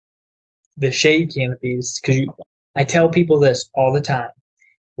the shade canopies, because I tell people this all the time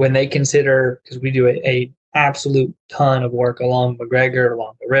when they consider, because we do a absolute ton of work along McGregor,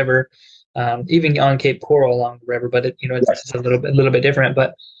 along the river, even on Cape Coral along the river, but it's a little bit different.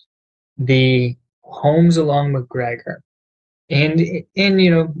 But the homes along McGregor and in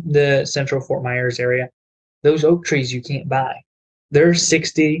the central Fort Myers area, those oak trees you can't buy. They're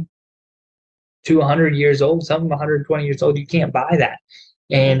 60 to 100 years old, some 120 years old. You can't buy that.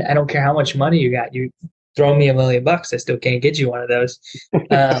 And I don't care how much money you got. You throw me $1 million, I still can't get you one of those.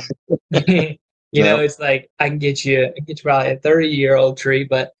 It's like I can get you probably a 30-year-old tree,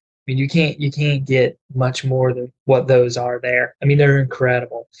 but I mean you can't get much more than what those are there. I mean, they're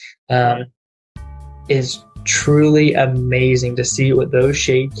incredible. It's truly amazing to see with those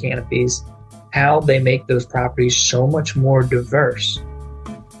shade canopies how they make those properties so much more diverse.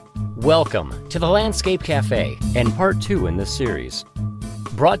 Welcome to the Landscape Cafe and part 2 in this series.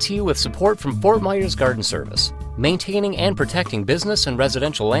 Brought to you with support from Fort Myers Garden Service, maintaining and protecting business and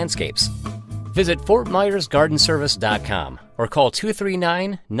residential landscapes. Visit fortmyersgardenservice.com or call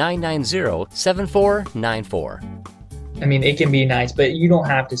 239-990-7494. I mean, it can be nice, but you don't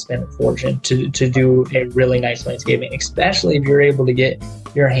have to spend a fortune to do a really nice landscaping, especially if you're able to get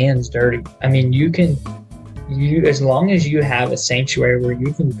your hands dirty. I mean, as long as you have a sanctuary where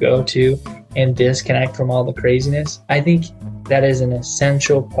you can go to and disconnect from all the craziness, I think that is an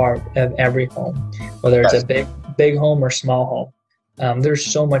essential part of every home, whether it's a big home or small home. There's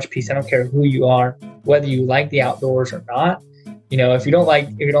so much peace. I don't care who you are, whether you like the outdoors or not. If you don't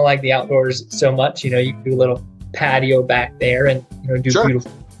like the outdoors so much, you can do a little patio back there and do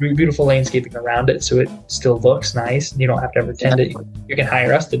beautiful landscaping around it, so it still looks nice. You don't have to ever tend it. You can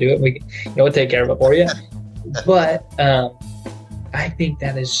hire us to do it. We'll take care of it for you. But I think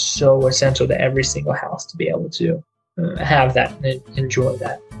that is so essential to every single house to be able to have that and enjoy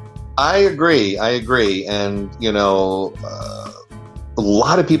that. I agree. And, a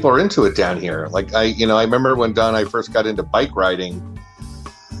lot of people are into it down here. Like I remember when Don and I first got into bike riding,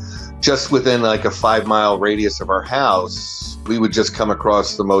 just within like a 5-mile radius of our house, we would just come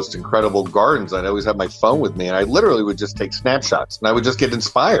across the most incredible gardens. I'd always have my phone with me and I literally would just take snapshots and I would just get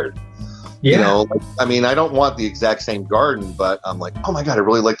inspired. Yeah. I don't want the exact same garden, but I'm like, oh my God, I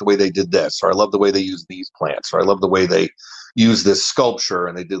really like the way they did this, or I love the way they use these plants, or I love the way they use this sculpture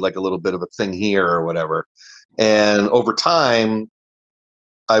and they did like a little bit of a thing here or whatever. And over time,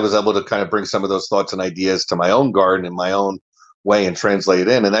 I was able to kind of bring some of those thoughts and ideas to my own garden in my own way and translate it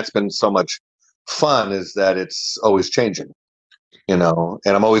in. And that's been so much fun, is that it's always changing, and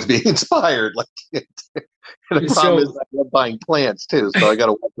I'm always being inspired. Like, and the problem is I love buying plants too, so I got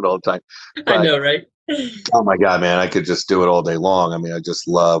to watch it all the time. But, I know, right? Oh my God, man, I could just do it all day long. I mean, I just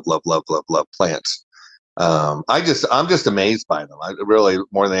love plants. I'm just amazed by them. I really,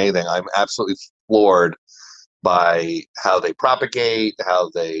 more than anything, I'm absolutely floored by how they propagate,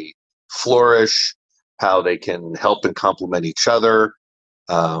 how they flourish, how they can help and complement each other.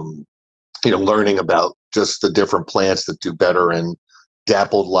 Learning about just the different plants that do better in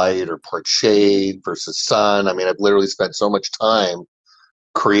dappled light or part shade versus sun. I mean, I've literally spent so much time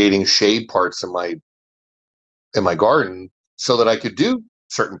creating shade parts in my garden so that I could do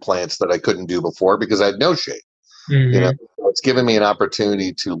certain plants that I couldn't do before because I had no shade. Mm-hmm. It's given me an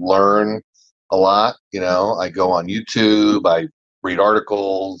opportunity to learn a lot. I go on YouTube, I read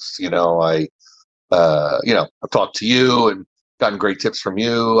articles, I've talked to you and gotten great tips from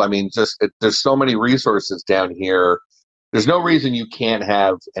you. I mean, there's so many resources down here. There's no reason you can't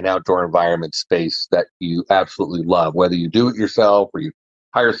have an outdoor environment space that you absolutely love, whether you do it yourself or you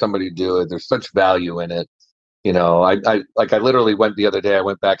hire somebody to do it. There's such value in it. I literally went the other day, I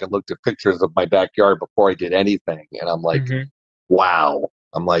went back and looked at pictures of my backyard before I did anything. And I'm like, wow.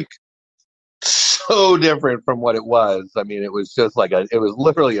 I'm like, so different from what it was. I mean, it was just it was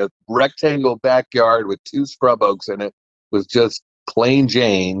literally a rectangle backyard with 2 scrub oaks in it. It was just plain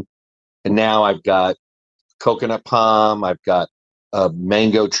Jane. And now I've got coconut palm, I've got a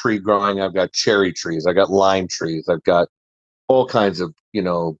mango tree growing, I've got cherry trees, I've got lime trees, I've got all kinds of,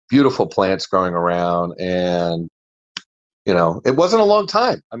 beautiful plants growing around. And, it wasn't a long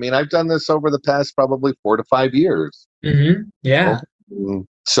time. I mean, I've done this over the past probably 4 to 5 years. Mm-hmm. Yeah.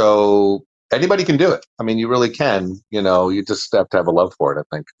 So anybody can do it. I mean, you really can. You just have to have a love for it, I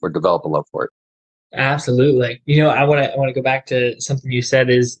think, or develop a love for it. Absolutely. I want to go back to something you said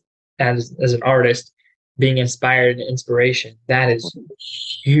is as an artist, being inspired and inspiration. That is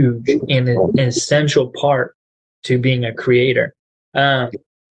huge and an essential part to being a creator.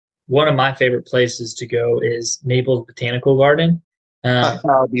 One of my favorite places to go is Naples Botanical Garden.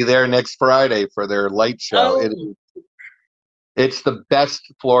 I'll be there next Friday for their light show. Oh. It's the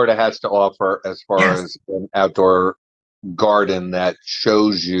best Florida has to offer as far Yes. as an outdoor garden that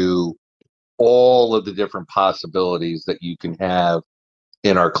shows you all of the different possibilities that you can have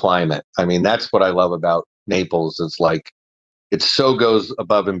in our climate. I mean, that's what I love about Naples is like it so goes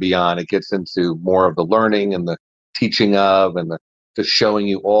above and beyond. It gets into more of the learning and the teaching of and the showing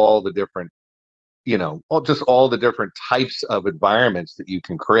you all the different, just all the different types of environments that you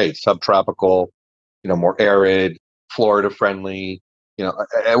can create, subtropical, more arid, Florida friendly,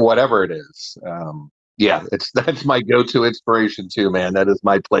 whatever it is. Yeah, that's my go-to inspiration too, man. That is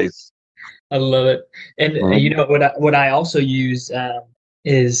my place. I love it. And Mhm. what I also use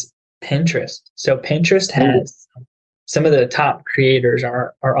is Pinterest. So Pinterest has some of the top creators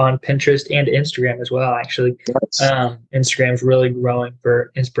are on Pinterest and Instagram as well. Actually, Yes. Instagram's really growing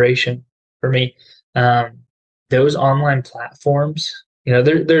for inspiration for me. Um, those online platforms,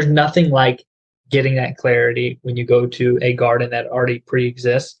 there's nothing like getting that clarity when you go to a garden that already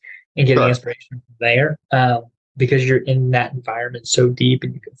pre-exists and getting Sure. inspiration from there. Because you're in that environment so deep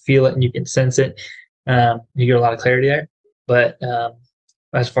and you can feel it and you can sense it. You get a lot of clarity there. But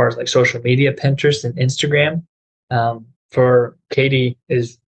as far as like social media, Pinterest and Instagram, for Katie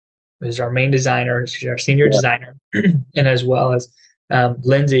is our main designer. She's our senior Yeah. designer, and as well as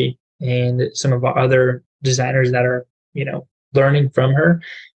Lindsay and some of our other designers that are learning from her.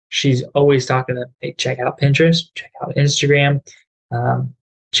 She's always talking to, hey, check out Pinterest, check out Instagram, um,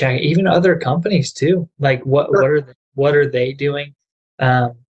 check even other companies too. Like what are they doing?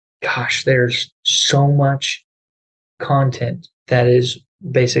 Um, Gosh, there's so much content that is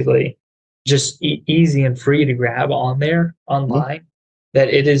basically just easy and free to grab on there Mhm. online that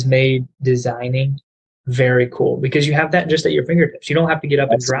it has made designing very cool because you have that just at your fingertips. You don't have to get up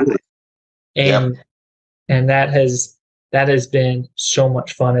and drive. Absolutely. Yep. And that has been so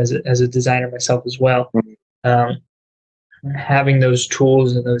much fun as a designer myself as well. Mhm. Um, Having those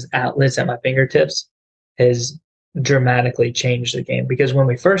tools and those outlets at my fingertips has dramatically changed the game because when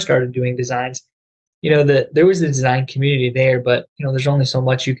we first started doing designs, there was a design community there, but there's only so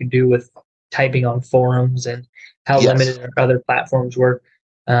much you can do with typing on forums and how Yes. limited our other platforms were.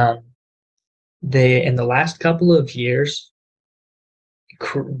 Um, they in the last couple of years,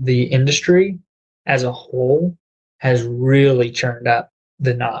 the industry as a whole has really churned up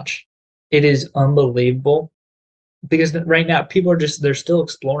the notch. It is unbelievable because right now people are they're still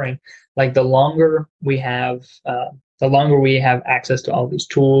exploring. Like the longer we have access to all these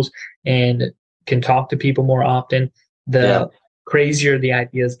tools and can talk to people more often, Yeah. the crazier the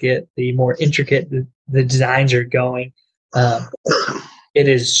ideas get, the more intricate the designs are going. It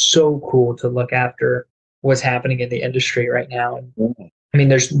is so cool to look after what's happening in the industry right now. And I mean,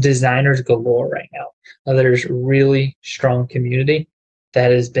 there's designers galore right now. There's really strong community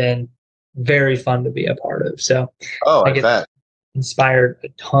that has been very fun to be a part of. So Oh, I I get bet. inspired a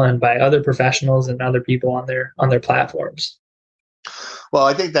ton by other professionals and other people on their platforms. Well,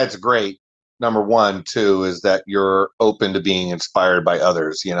 I think that's great. Number one, too, is that you're open to being inspired by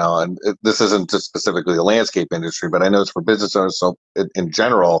others, and this isn't just specifically the landscape industry, but I know it's for business owners. So in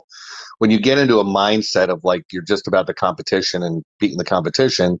general, when you get into a mindset of like you're just about the competition and beating the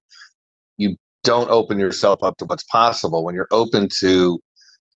competition, you don't open yourself up to what's possible. When you're open to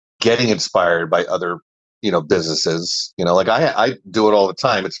getting inspired by other, businesses, like I do it all the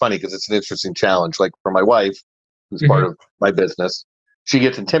time. It's funny because it's an interesting challenge. Like for my wife, who's part Mm-hmm. of my business, she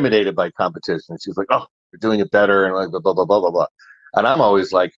gets intimidated by competition. She's like, "Oh, you're doing it better," and like blah blah blah blah blah blah. And I'm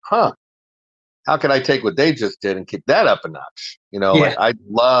always like, "Huh? How can I take what they just did and kick that up a notch?" Like Yeah, I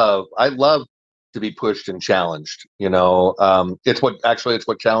love to be pushed and challenged. It's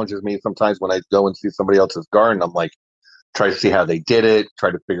what challenges me sometimes when I go and see somebody else's garden. I'm like, try to see how they did it,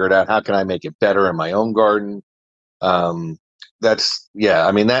 try to figure it out. How can I make it better in my own garden? Um, that's yeah.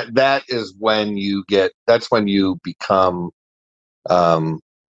 I mean that is when that's when you become um,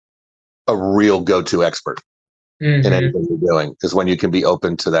 a real go-to expert in hmm anything you're doing. Is when you can be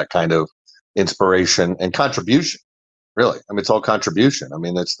open to that kind of inspiration and contribution. Really, I mean, it's all contribution. I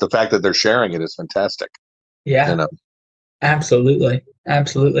mean, it's the fact that they're sharing it is fantastic. You yeah, know, absolutely,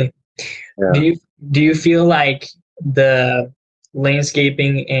 absolutely. Do yeah. you do you feel like the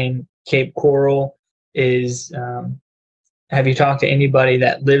landscaping in Cape Coral is? Have you talked to anybody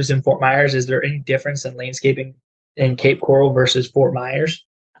that lives in Fort Myers? Is there any difference in landscaping in Cape Coral versus Fort Myers?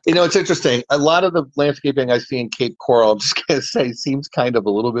 It's interesting. A lot of the landscaping I see in Cape Coral, I'm just gonna say, seems kind of a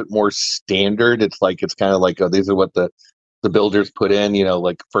little bit more standard. It's kind of like, oh, these are what the builders put in,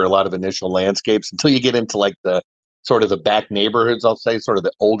 like for a lot of initial landscapes until you get into like the sort of the back neighborhoods, I'll say, sort of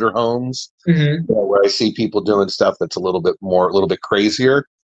the older homes, Hmm where I see people doing stuff that's a little bit crazier.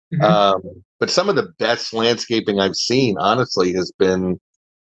 Hmm. But some of the best landscaping I've seen, honestly, has been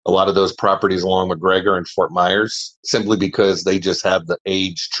a lot of those properties along McGregor and Fort Myers, simply because they just have the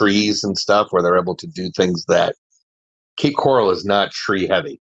aged trees and stuff where they're able to do things that Cape Coral is not tree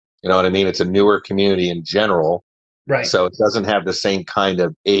heavy. You know what I mean? It's a newer community in general, Right. so it doesn't have the same kind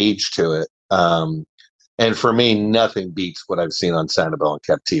of age to it. And for me, nothing beats what I've seen on Sanibel and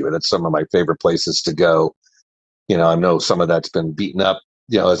Captiva. That's some of my favorite places to go. You know, I know some of that's been beaten up,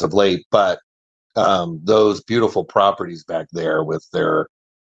 as of late, but those beautiful properties back there with their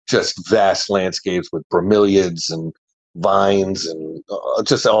just vast landscapes with bromeliads and vines and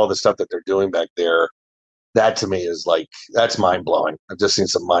just all the stuff that they're doing back there. That to me is like, that's mind blowing. I've just seen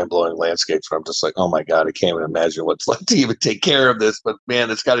some mind blowing landscapes where I'm just like, oh my God, I can't even imagine what's like to even take care of this. But man,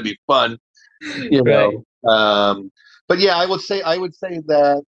 it's got to be fun, you Right. know. But yeah, I would say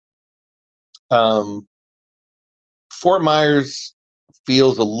that um, Fort Myers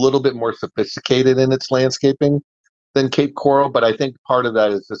feels a little bit more sophisticated in its landscaping than Cape Coral, but I think part of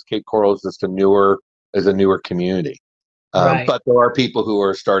that is just Cape Coral is just a newer community. Right. But there are people who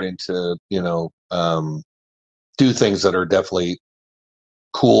are starting to, do things that are definitely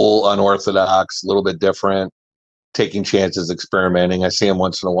cool, unorthodox, a little bit different, taking chances, experimenting. I see them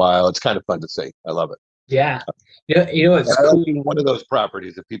once in a while. It's kind of fun to see. I love it. Yeah. It's And I like cool. being one of those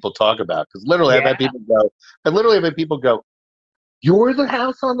proproperties that people talk about, because literally Yeah. I literally have had people go, "You're the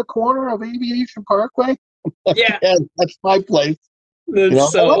house on the corner of Aviation Parkway?" Like, Yeah. yeah, that's my place. That's I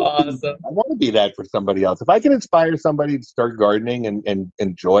so want to be, awesome. I want to be that for somebody else. If I can inspire somebody to start gardening and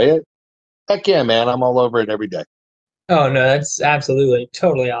enjoy it, heck yeah, man, I'm all over it every day. Oh no, that's absolutely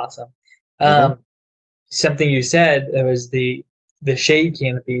totally awesome. Mm-hmm. Um, Something you said that was the shade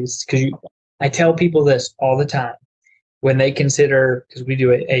canopies because I tell people this all the time when they consider because we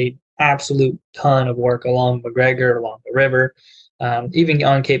do a absolute ton of work along McGregor, along the river, even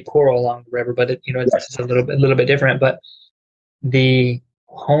on Cape Coral along the river, but Yes. it's a little bit different. But the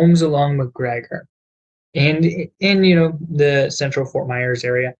homes along McGregor and in the central Fort Myers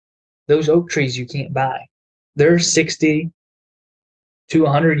area, those oak trees you can't buy. They're 60 to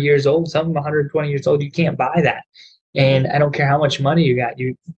 100 years old, some 120 years old. You can't buy that. Mm-hmm. And I don't care how much money you got.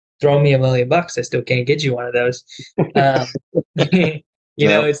 You throw me $1 million, I still can't get you one of those. Um,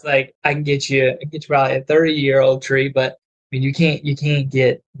 No. it's like I can get you probably a 30-year-old tree, but I mean you can't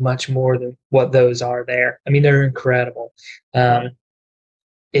get much more than what those are there. I mean they're incredible. Um,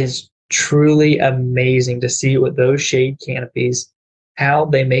 is truly amazing to see what those shade canopies, how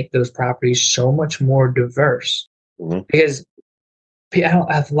they make those properties so much more diverse. Mm-hmm. Because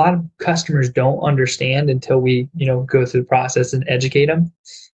a lot of customers don't understand until we, go through the process and educate them.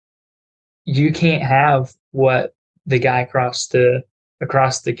 You can't have what the guy across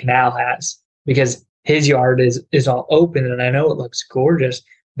the canal has because his yard is all open and I know it looks gorgeous,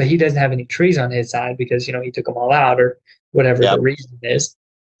 but he doesn't have any trees on his side because he took them all out or whatever Yeah. the reason is.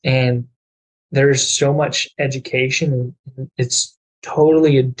 And there's so much education and it's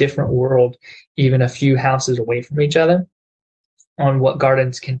totally a different world, even a few houses away from each other on what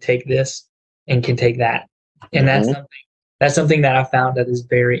gardens can take this and can take that. And Mm-hmm. that's something that I found that is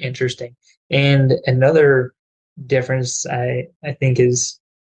very interesting. And another difference I think is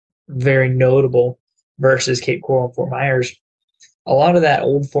very notable versus Cape Coral and Fort Myers. A lot of that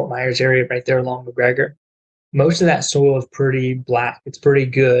old Fort Myers area right there along McGregor, most of that soil is pretty black. It's pretty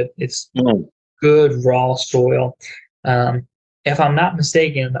good. It's Mm-hmm. good raw soil. Um, if I'm not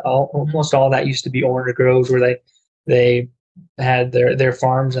mistaken, almost all that used to be orange groves where they had their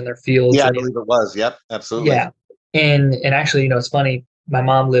farms and their fields Yeah, I and believe it was. Yep, absolutely. yeah, and actually it's funny. My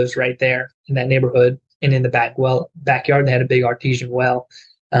mom lives right there in that neighborhood, and in the backyard they had a big artesian well,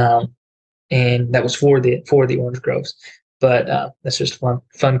 um, and that was for the orange groves. But that's just fun,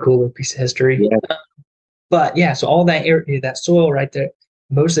 cool little piece of history. Yeah. But yeah, so all that area, that soil right there,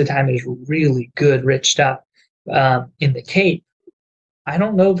 most of the time is really good, rich stuff. In the Cape, I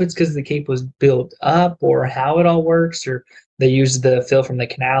don't know if it's because the Cape was built up or how it all works, or they use the fill from the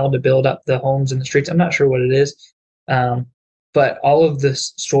canal to build up the homes and the streets. I'm not sure what it is. Um, but all of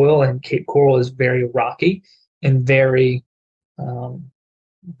this soil in Cape Coral is very rocky and um,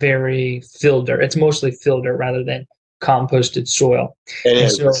 very fill dirt. It's mostly fill dirt rather than composted soil. It And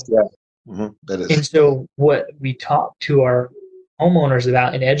is. so Yeah. It and is. so what we talk to our homeowners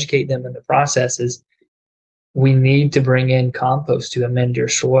about and educate them in the process is we need to bring in compost to amend your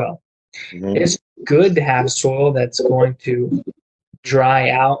soil. Mm-hmm. It's good to have soil that's going to dry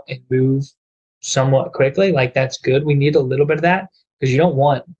out and move somewhat quickly. Like that's good. We need a little bit of that because you don't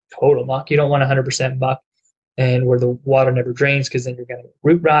want total muck. You don't want 100% muck and where the water never drains because then you're going to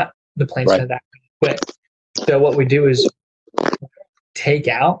root rot. The plant's Right. going to die quick. So what we do is take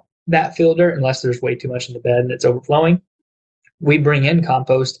out that fill dirt unless there's way too much in the bed and it's overflowing. We bring in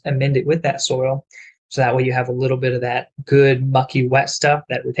compost, amend it with that soil. So that way you have a little bit of that good, mucky, wet stuff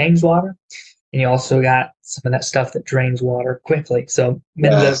that retains water. And you also got some of that stuff that drains water quickly. So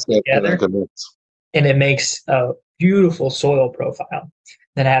mend those together, and it makes a beautiful soil profile.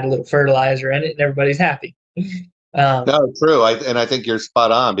 Then add a little fertilizer in it, and everybody's happy. No, true. I think you're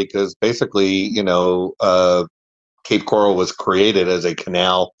spot on, because basically, Cape Coral was created as a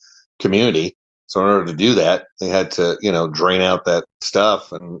canal community. So in order to do that, they had to, drain out that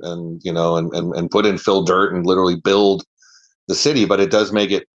stuff and put in fill dirt and literally build the city. But it does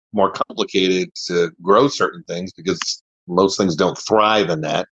make it more complicated to grow certain things, because most things don't thrive in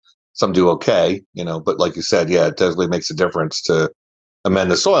that. Some do okay, but like you said, yeah, it definitely makes a difference to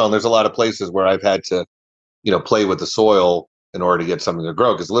amend the soil. And there's a lot of places where I've had to, play with the soil in order to get something to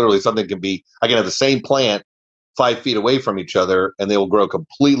grow. Because literally I can have the same plant 5 feet away from each other and they will grow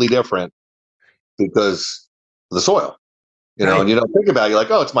completely different because of the soil, Right. And you don't think about it, you're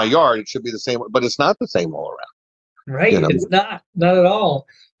like, oh, it's my yard, it should be the same, but it's not the same all around. Right. It's not at all.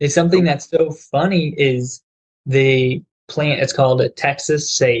 It's something that's so funny is the plant, it's called a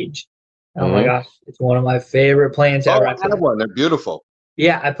Texas sage. Oh my gosh. It's one of my favorite plants ever. I have one. They're beautiful.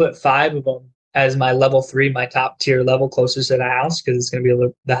 Yeah. I put 5 of them as my level 3, my top tier level closest to the house, because it's going to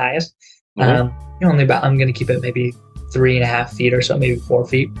be the highest. I'm going to keep it maybe 3.5 feet or so, maybe 4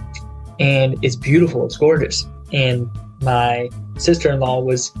 feet. And it's beautiful. It's gorgeous. And my sister-in-law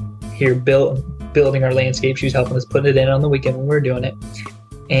was here building our landscape. She was helping us put it in on the weekend when we were doing it.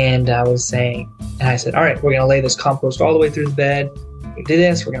 And I said, all right, we're going to lay this compost all the way through the bed. We did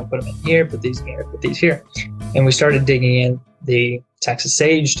this. We're going to put them in here, put these here, put these here. And we started digging in the Texas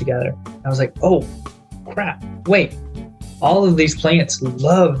sage together. I was like, oh, crap. Wait, all of these plants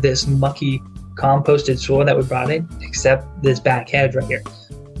love this mucky composted soil that we brought in, except this back hedge right here.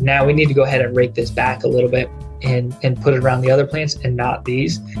 Now we need to go ahead and rake this back a little bit and put it around the other plants and not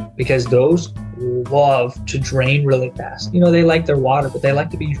these, because those love to drain really fast. They like their water, but they like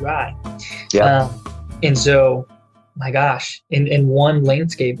to be dry. Yeah. And so, my gosh, in one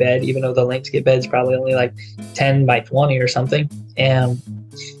landscape bed, even though the landscape bed is probably only like 10 by 20 or something, and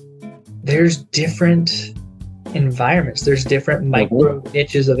there's different environments. There's different micro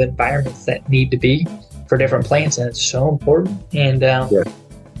niches of environments that need to be for different plants, and it's so important. And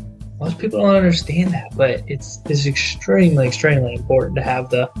most people don't understand that, but it's extremely, extremely important to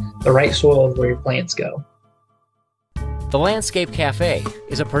have the right soil where your plants go. The Landscape Cafe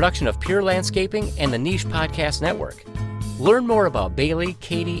is a production of Pure Landscaping and the Niche Podcast Network. Learn more about Bailey,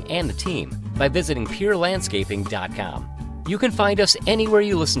 Katie, and the team by visiting purelandscaping.com. You can find us anywhere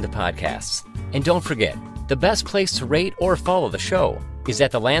you listen to podcasts. And don't forget, the best place to rate or follow the show is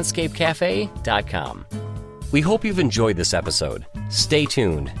at thelandscapecafe.com. We hope you've enjoyed this episode. Stay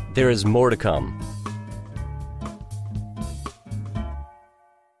tuned. There is more to come.